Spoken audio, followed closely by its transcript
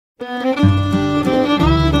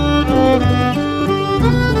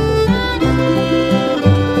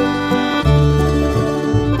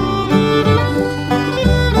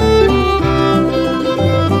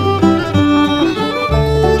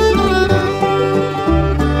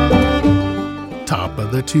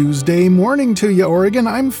Tuesday morning to you, Oregon.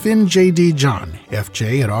 I'm Finn J.D. John,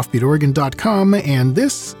 FJ at OffbeatOregon.com, and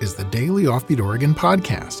this is the Daily Offbeat Oregon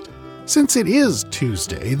podcast. Since it is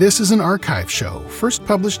Tuesday, this is an archive show, first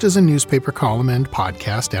published as a newspaper column and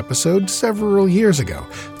podcast episode several years ago.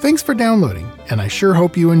 Thanks for downloading, and I sure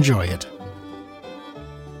hope you enjoy it.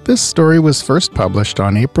 This story was first published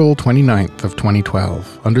on April 29th of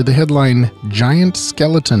 2012 under the headline, Giant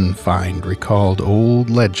Skeleton Find Recalled Old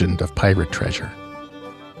Legend of Pirate Treasure.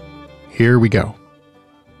 Here we go.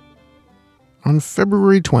 On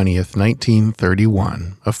February 20th,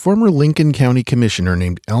 1931, a former Lincoln County commissioner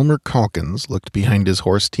named Elmer Calkins looked behind his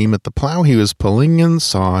horse team at the plow he was pulling and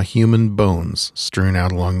saw human bones strewn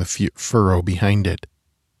out along the furrow behind it.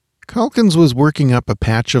 Calkins was working up a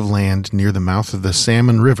patch of land near the mouth of the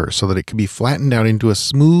Salmon River so that it could be flattened out into a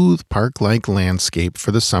smooth, park-like landscape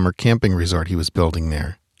for the summer camping resort he was building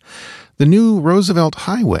there. The new Roosevelt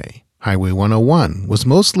Highway, Highway 101, was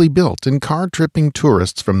mostly built, and car-tripping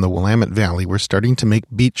tourists from the Willamette Valley were starting to make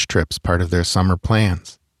beach trips part of their summer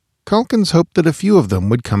plans. Calkins hoped that a few of them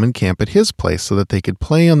would come and camp at his place so that they could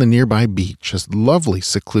play on the nearby beach, a lovely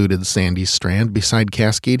secluded sandy strand beside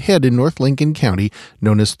Cascade Head in North Lincoln County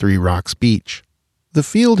known as Three Rocks Beach. The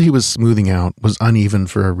field he was smoothing out was uneven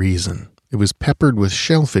for a reason. It was peppered with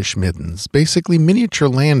shellfish middens, basically miniature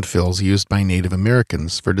landfills used by Native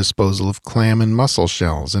Americans for disposal of clam and mussel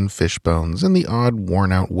shells and fish bones and the odd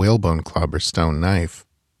worn-out whalebone club or stone knife.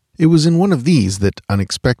 It was in one of these that,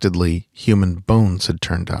 unexpectedly, human bones had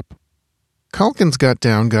turned up. Calkins got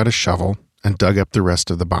down, got a shovel, and dug up the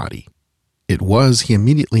rest of the body. It was, he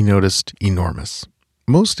immediately noticed, enormous.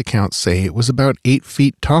 Most accounts say it was about 8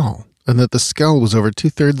 feet tall, and that the skull was over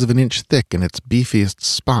 2/3 of an inch thick in its beefiest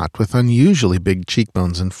spot with unusually big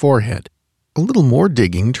cheekbones and forehead. A little more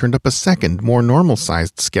digging turned up a second, more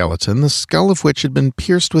normal-sized skeleton, the skull of which had been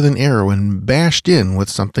pierced with an arrow and bashed in with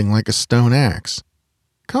something like a stone axe.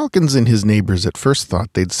 Calkins and his neighbors at first thought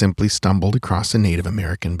they'd simply stumbled across a Native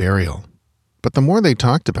American burial. But the more they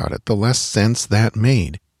talked about it, the less sense that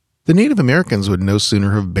made. The Native Americans would no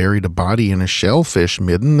sooner have buried a body in a shellfish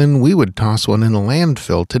midden than we would toss one in a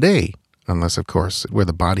landfill today, unless, of course, it were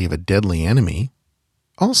the body of a deadly enemy.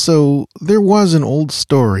 Also, there was an old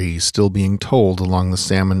story still being told along the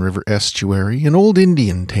Salmon River estuary, an old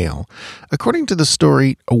Indian tale. According to the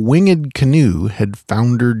story, a winged canoe had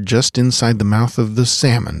foundered just inside the mouth of the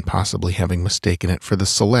Salmon, possibly having mistaken it for the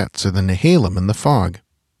Siletz or the Nehalem in the fog.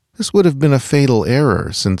 This would have been a fatal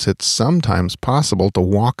error, since it's sometimes possible to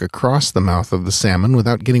walk across the mouth of the Salmon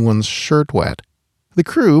without getting one's shirt wet. The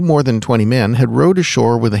crew, more than 20 men, had rowed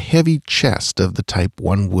ashore with a heavy chest of the type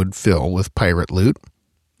one would fill with pirate loot.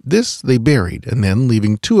 This they buried, and then,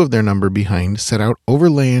 leaving 2 of their number behind, set out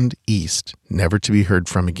overland east, never to be heard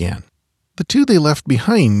from again. The 2 they left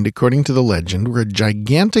behind, according to the legend, were a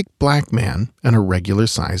gigantic black man and a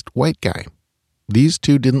regular-sized white guy. These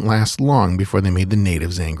 2 didn't last long before they made the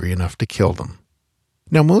natives angry enough to kill them.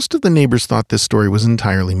 Now, most of the neighbors thought this story was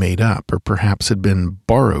entirely made up, or perhaps had been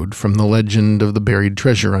borrowed from the legend of the buried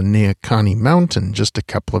treasure on Neahkahnie Mountain, just a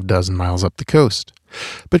couple of dozen miles up the coast.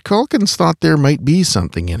 But Calkins thought there might be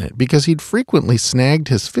something in it, because he'd frequently snagged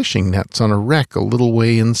his fishing nets on a wreck a little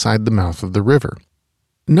way inside the mouth of the river.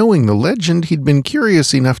 Knowing the legend, he'd been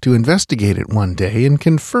curious enough to investigate it one day and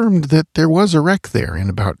confirmed that there was a wreck there in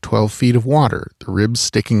about 12 feet of water, the ribs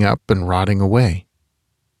sticking up and rotting away.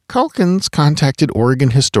 Calkins contacted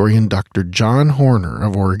Oregon historian Dr. John Horner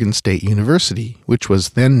of Oregon State University, which was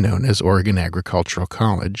then known as Oregon Agricultural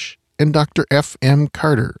College, and Dr. F.M.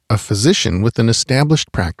 Carter, a physician with an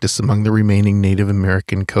established practice among the remaining Native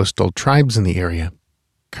American coastal tribes in the area.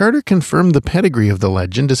 Carter confirmed the pedigree of the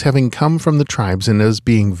legend as having come from the tribes and as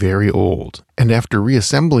being very old, and after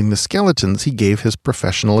reassembling the skeletons he gave his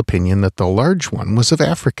professional opinion that the large one was of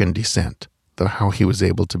African descent, though how he was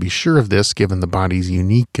able to be sure of this given the body's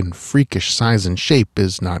unique and freakish size and shape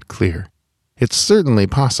is not clear. It's certainly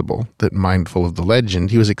possible that, mindful of the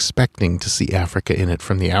legend, he was expecting to see Africa in it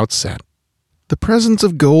from the outset. The presence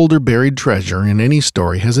of gold or buried treasure in any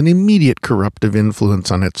story has an immediate corruptive influence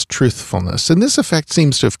on its truthfulness, and this effect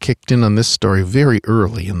seems to have kicked in on this story very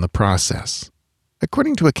early in the process.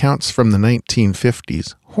 According to accounts from the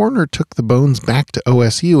 1950s, Horner took the bones back to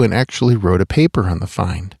OSU and actually wrote a paper on the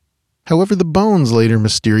find. However, the bones later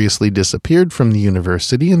mysteriously disappeared from the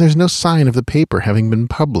university, and there's no sign of the paper having been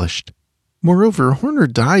published. Moreover, Horner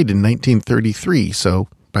died in 1933, so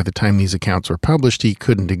by the time these accounts were published, he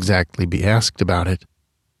couldn't exactly be asked about it.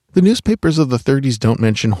 The newspapers of the 30s don't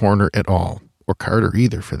mention Horner at all, or Carter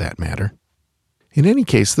either for that matter. In any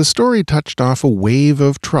case, the story touched off a wave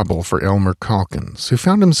of trouble for Elmer Calkins, who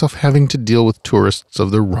found himself having to deal with tourists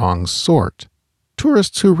of the wrong sort.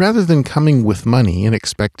 Tourists who, rather than coming with money and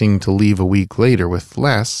expecting to leave a week later with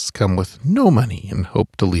less, come with no money and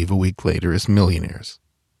hope to leave a week later as millionaires.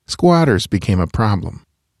 Squatters became a problem.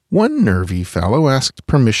 One nervy fellow asked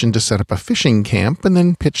permission to set up a fishing camp and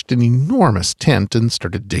then pitched an enormous tent and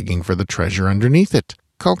started digging for the treasure underneath it.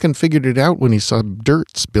 Calkin figured it out when he saw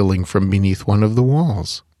dirt spilling from beneath one of the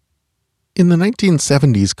walls. In the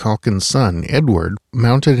 1970s, Calkin's son, Edward,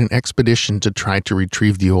 mounted an expedition to try to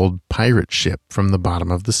retrieve the old pirate ship from the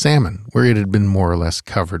bottom of the Salmon, where it had been more or less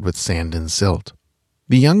covered with sand and silt.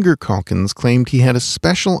 The younger Calkins claimed he had a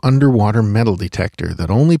special underwater metal detector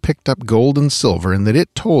that only picked up gold and silver, and that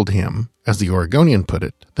it told him, as the Oregonian put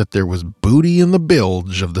it, that there was booty in the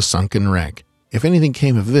bilge of the sunken wreck. If anything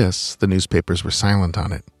came of this, the newspapers were silent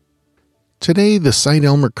on it. Today, the site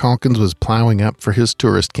Elmer Calkins was plowing up for his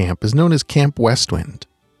tourist camp is known as Camp Westwind.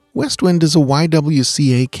 Westwind is a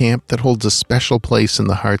YWCA camp that holds a special place in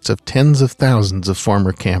the hearts of tens of thousands of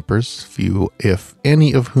former campers, few, if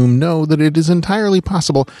any, of whom know that it is entirely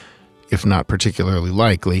possible, if not particularly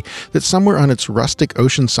likely, that somewhere on its rustic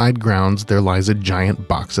oceanside grounds there lies a giant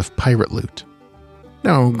box of pirate loot.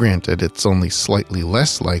 Now, granted, it's only slightly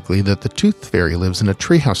less likely that the Tooth Fairy lives in a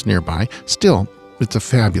treehouse nearby. Still, it's a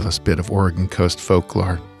fabulous bit of Oregon coast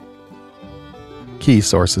folklore. Key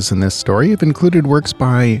sources in this story have included works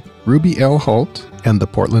by Ruby L. Holt and the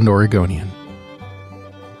Portland Oregonian.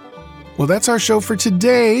 Well, that's our show for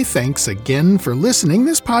today. Thanks again for listening.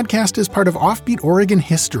 This podcast is part of Offbeat Oregon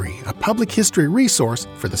History, a public history resource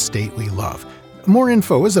for the state we love. More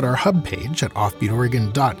info is at our hub page at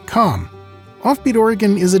offbeatoregon.com. Offbeat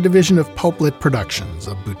Oregon is a division of Pulplit Productions,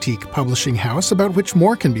 a boutique publishing house about which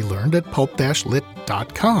more can be learned at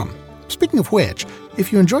pulp-lit.com. Speaking of which,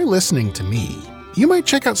 if you enjoy listening to me, you might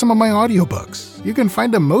check out some of my audiobooks. You can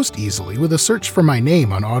find them most easily with a search for my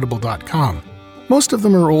name on audible.com. Most of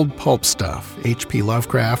them are old pulp stuff, H.P.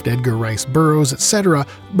 Lovecraft, Edgar Rice Burroughs, etc.,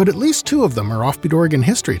 but at least 2 of them are Offbeat Oregon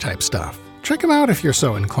history type stuff. Check them out if you're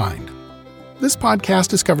so inclined. This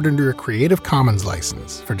podcast is covered under a Creative Commons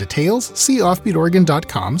license. For details, see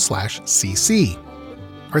offbeatoregon.com/cc.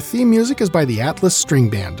 Our theme music is by the Atlas String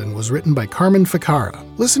Band and was written by Carmen Ficara.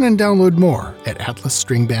 Listen and download more at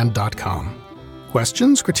atlasstringband.com.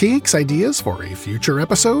 Questions, critiques, ideas for a future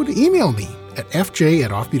episode? Email me at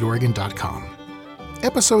fj@offbeatoregon.com.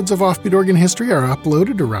 Episodes of Offbeat Oregon History are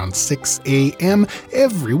uploaded around 6 a.m.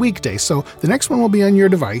 every weekday, so the next one will be on your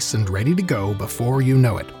device and ready to go before you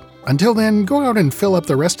know it. Until then, go out and fill up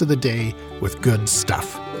the rest of the day with good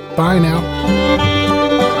stuff. Bye now.